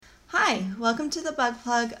Hi, welcome to The Bug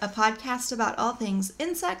Plug, a podcast about all things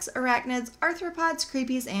insects, arachnids, arthropods,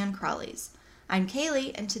 creepies, and crawlies. I'm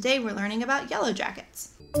Kaylee, and today we're learning about yellow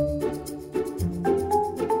jackets.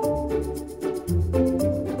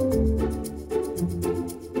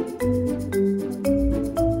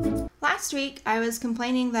 Last week, I was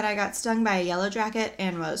complaining that I got stung by a yellow jacket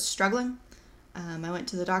and was struggling. I went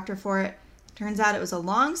to the doctor for it. Turns out it was a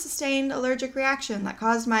long-sustained allergic reaction that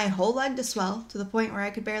caused my whole leg to swell to the point where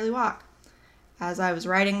I could barely walk. As I was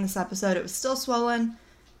writing this episode, it was still swollen.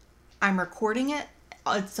 I'm recording it.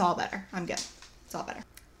 It's all better. I'm good. It's all better.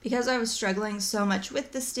 Because I was struggling so much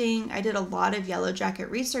with the sting, I did a lot of yellow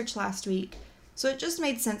jacket research last week, so it just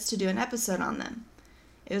made sense to do an episode on them.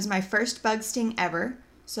 It was my first bug sting ever,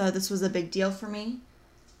 so this was a big deal for me.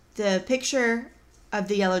 The picture of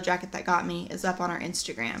the yellow jacket that got me is up on our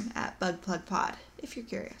Instagram at BugPlugPod, if you're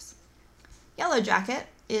curious. Yellow jacket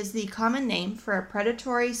is the common name for a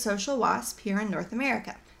predatory social wasp here in North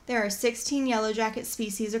America. There are 16 yellow jacket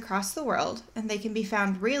species across the world, and they can be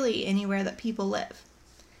found really anywhere that people live.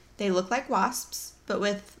 They look like wasps, but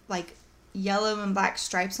with yellow and black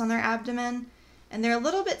stripes on their abdomen, and they're a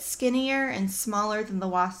little bit skinnier and smaller than the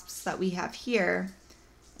wasps that we have here,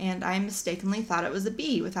 and I mistakenly thought it was a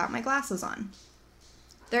bee without my glasses on.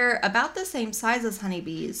 They're about the same size as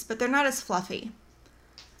honeybees, but they're not as fluffy.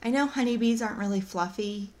 I know honeybees aren't really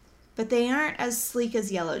fluffy, but they aren't as sleek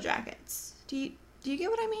as yellow jackets. Do you get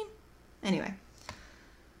what I mean? Anyway,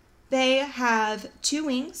 they have 2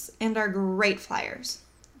 wings and are great flyers.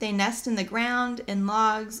 They nest in the ground, in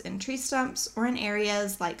logs, in tree stumps, or in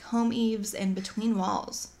areas like home eaves and between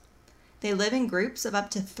walls. They live in groups of up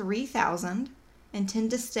to 3,000 and tend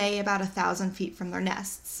to stay about 1,000 feet from their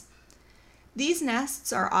nests. These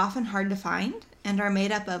nests are often hard to find and are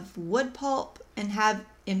made up of wood pulp and have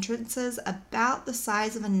entrances about the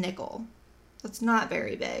size of a nickel. That's not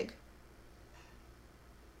very big.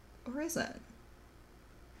 Or is it?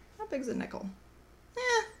 How big's a nickel?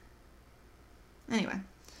 Anyway.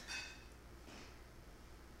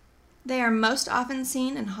 They are most often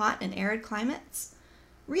seen in hot and arid climates,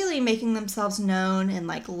 really making themselves known in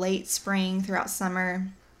late spring throughout summer.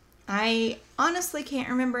 I honestly can't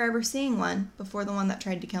remember ever seeing one before the one that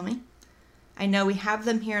tried to kill me. I know we have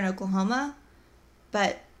them here in Oklahoma,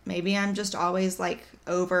 but maybe I'm just always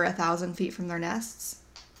over 1,000 feet from their nests.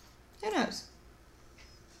 Who knows?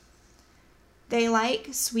 They like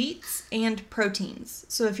sweets and proteins,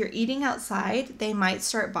 so if you're eating outside, they might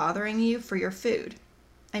start bothering you for your food.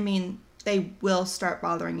 I mean, they will start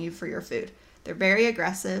bothering you for your food. They're very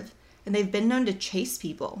aggressive, and they've been known to chase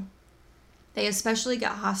people. They especially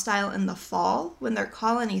get hostile in the fall when their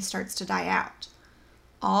colony starts to die out.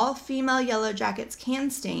 All female yellow jackets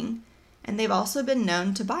can sting, and they've also been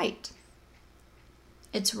known to bite.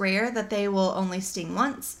 It's rare that they will only sting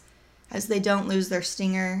once, as they don't lose their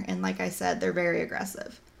stinger, and like I said, they're very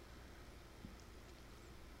aggressive.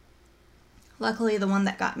 Luckily, the one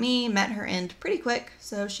that got me met her end pretty quick,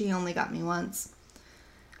 so she only got me once.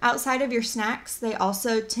 Outside of your snacks, they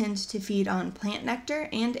also tend to feed on plant nectar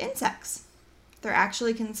and insects. They're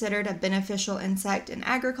actually considered a beneficial insect in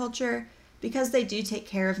agriculture because they do take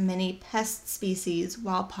care of many pest species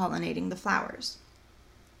while pollinating the flowers.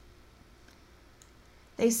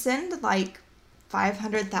 They send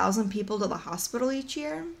 500,000 people to the hospital each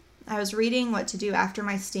year. I was reading what to do after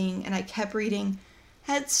my sting, and I kept reading,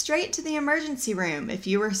 head straight to the emergency room if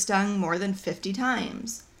you were stung more than 50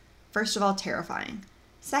 times. First of all, terrifying.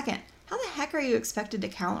 Second, how the heck are you expected to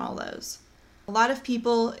count all those? A lot of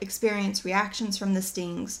people experience reactions from the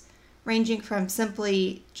stings, ranging from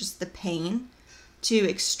simply just the pain to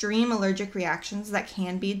extreme allergic reactions that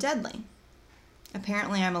can be deadly.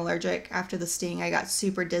 Apparently, I'm allergic. After the sting, I got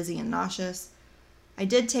super dizzy and nauseous. I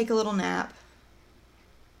did take a little nap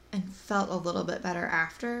and felt a little bit better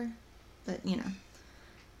after, but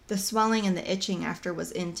the swelling and the itching after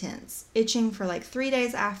was intense. Itching for 3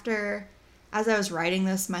 days after. As I was writing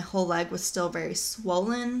this, my whole leg was still very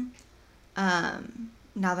swollen.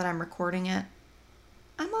 Now that I'm recording it,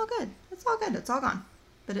 I'm all good. It's all good. It's all gone.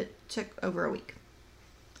 But it took over a week.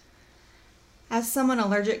 As someone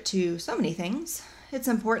allergic to so many things, it's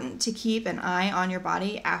important to keep an eye on your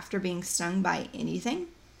body after being stung by anything.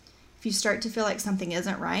 If you start to feel like something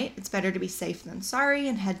isn't right, it's better to be safe than sorry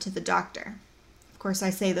and head to the doctor. Of course, I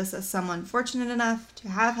say this as someone fortunate enough to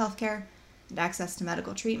have healthcare and access to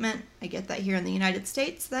medical treatment. I get that here in the United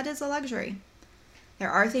States, that is a luxury. There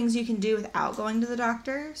are things you can do without going to the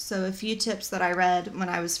doctor, so a few tips that I read when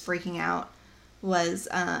I was freaking out was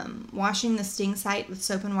washing the sting site with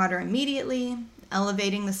soap and water immediately,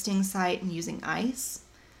 elevating the sting site and using ice,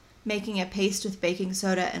 Making a paste with baking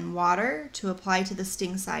soda and water to apply to the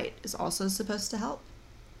sting site is also supposed to help.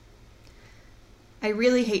 I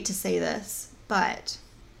really hate to say this, but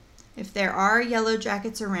if there are yellow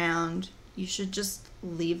jackets around, you should just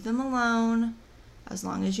leave them alone as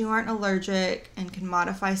long as you aren't allergic and can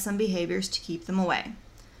modify some behaviors to keep them away.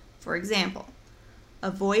 For example,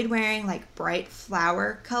 avoid wearing like bright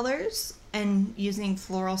flower colors and using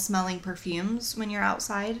floral smelling perfumes when you're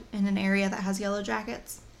outside in an area that has yellow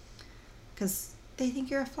jackets, because they think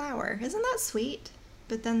you're a flower. Isn't that sweet?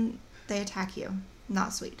 But then they attack you.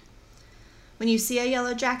 Not sweet. When you see a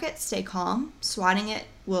yellow jacket, stay calm. Swatting it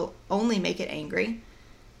will only make it angry.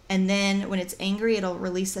 And then when it's angry, it'll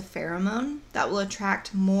release a pheromone that will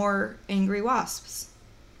attract more angry wasps.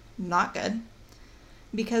 Not good.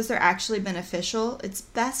 Because they're actually beneficial, it's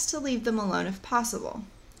best to leave them alone if possible.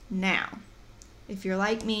 Now, if you're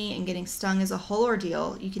like me and getting stung is a whole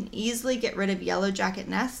ordeal, you can easily get rid of yellow jacket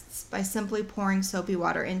nests by simply pouring soapy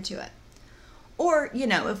water into it. Or,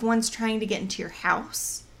 if one's trying to get into your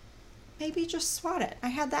house, maybe just swat it. I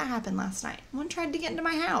had that happen last night. One tried to get into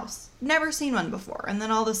my house. Never seen one before. And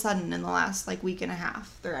then all of a sudden, in the last week and a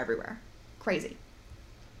half, they're everywhere. Crazy.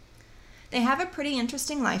 They have a pretty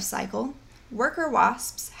interesting life cycle. Worker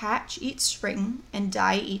wasps hatch each spring and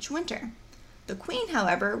die each winter. The queen,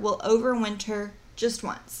 however, will overwinter just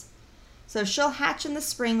once. So she'll hatch in the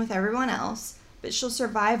spring with everyone else, but she'll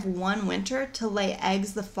survive one winter to lay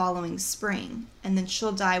eggs the following spring, and then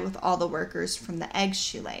she'll die with all the workers from the eggs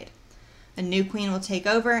she laid. A new queen will take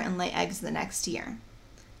over and lay eggs the next year.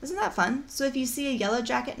 Isn't that fun? So if you see a yellow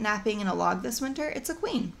jacket napping in a log this winter, it's a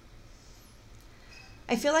queen.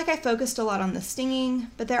 I feel like I focused a lot on the stinging,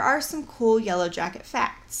 but there are some cool yellow jacket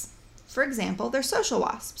facts. For example, they're social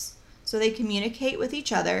wasps. So they communicate with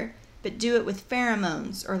each other, but do it with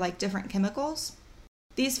pheromones or different chemicals.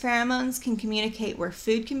 These pheromones can communicate where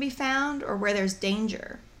food can be found or where there's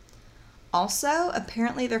danger. Also,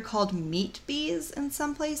 apparently they're called meat bees in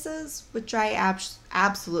some places, which I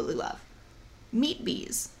absolutely love. Meat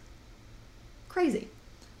bees. Crazy.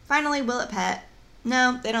 Finally, will it pet?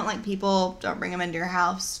 No, they don't like people. Don't bring them into your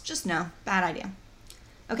house. Just no. Bad idea.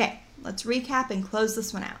 Okay, let's recap and close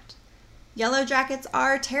this one out. Yellow jackets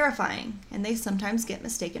are terrifying, and they sometimes get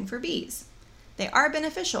mistaken for bees. They are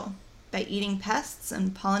beneficial. By eating pests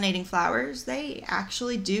and pollinating flowers, they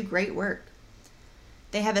actually do great work.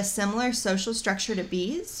 They have a similar social structure to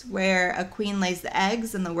bees, where a queen lays the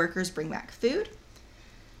eggs and the workers bring back food.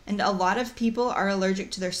 And a lot of people are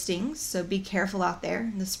allergic to their stings, so be careful out there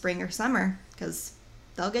in the spring or summer, because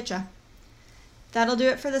they'll get you. That'll do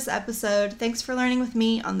it for this episode. Thanks for learning with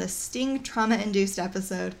me on this sting trauma-induced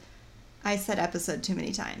episode. I said episode too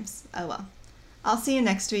many times. Oh well. I'll see you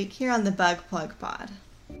next week here on the Bug Plug Pod.